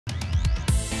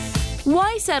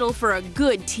Why settle for a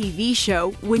good TV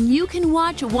show when you can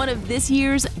watch one of this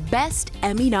year's best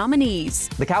Emmy nominees?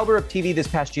 The caliber of TV this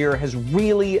past year has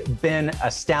really been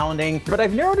astounding, but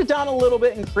I've narrowed it down a little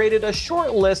bit and created a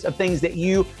short list of things that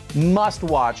you must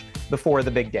watch before the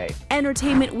big day.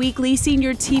 Entertainment Weekly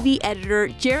senior TV editor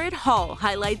Jared Hall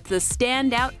highlights the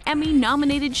standout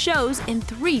Emmy-nominated shows in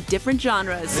 3 different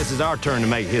genres. This is our turn to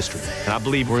make history, and I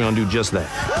believe we're going to do just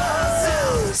that.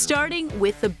 Starting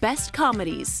with the best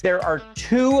comedies. There are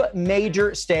 2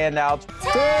 major standouts.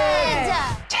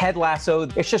 Ted Lasso.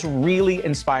 It's just really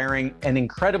inspiring and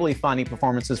incredibly funny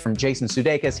performances from Jason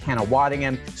Sudeikis, Hannah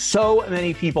Waddingham. So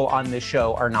many people on this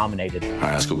show are nominated. All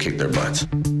right, let's go kick their butts.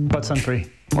 Butts on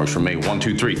 3. Works for me. 1,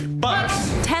 2, 3.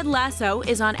 Butts! Ted Lasso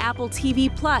is on Apple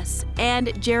TV Plus,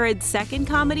 and Jared's second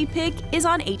comedy pick is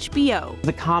on HBO.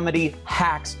 The comedy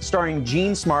Hacks, starring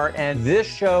Jean Smart, and this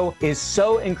show is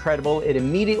so incredible. It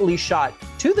immediately shot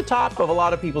to the top of a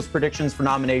lot of people's predictions for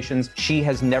nominations. She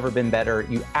has never been better.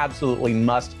 You absolutely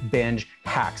must binge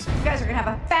Hacks. You guys are gonna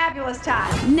have a fabulous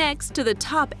time. Next to the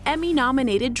top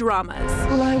Emmy-nominated dramas.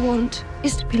 All I want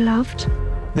is to be loved.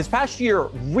 This past year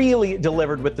really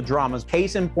delivered with the dramas.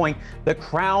 Case in point, The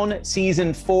Crown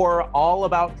Season 4, all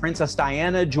about Princess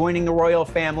Diana joining the royal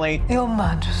family. Your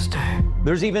Majesty.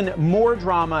 There's even more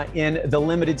drama in the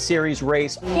limited series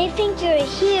race. They think you're a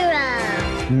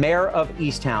hero. Mayor of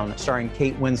Easttown, starring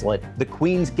Kate Winslet. The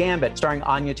Queen's Gambit, starring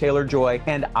Anya Taylor-Joy.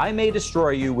 And I May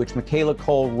Destroy You, which Michaela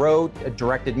Cole wrote,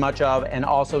 directed much of, and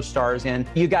also stars in.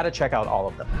 You gotta check out all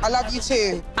of them. I love you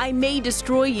too. I May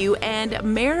Destroy You and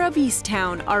Mayor of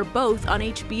Easttown are both on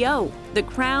HBO. The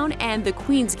Crown and The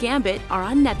Queen's Gambit are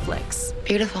on Netflix.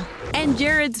 Beautiful. And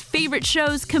Jared's favorite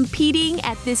shows competing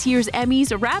at this year's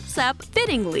Emmys wraps up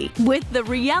fittingly with the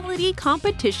reality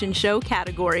competition show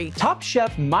category. Top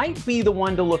Chef might be the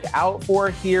one to look out for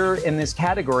here in this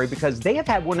category because they have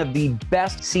had one of the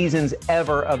best seasons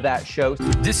ever of that show.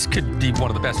 This could be one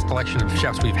of the best collection of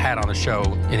chefs we've had on a show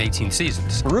in 18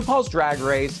 seasons. RuPaul's Drag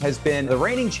Race has been the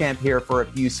reigning champ here for a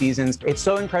few seasons. It's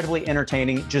so incredibly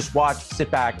entertaining. Just watch,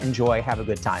 sit back, enjoy, have a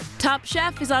good time. Top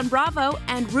Chef is on Bravo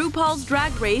and RuPaul's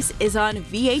Drag Race is on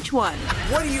VH1.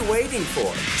 What are you waiting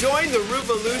for? Join the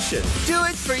revolution. Do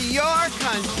it for your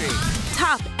country.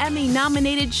 Top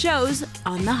Emmy-nominated shows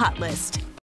on the hot list.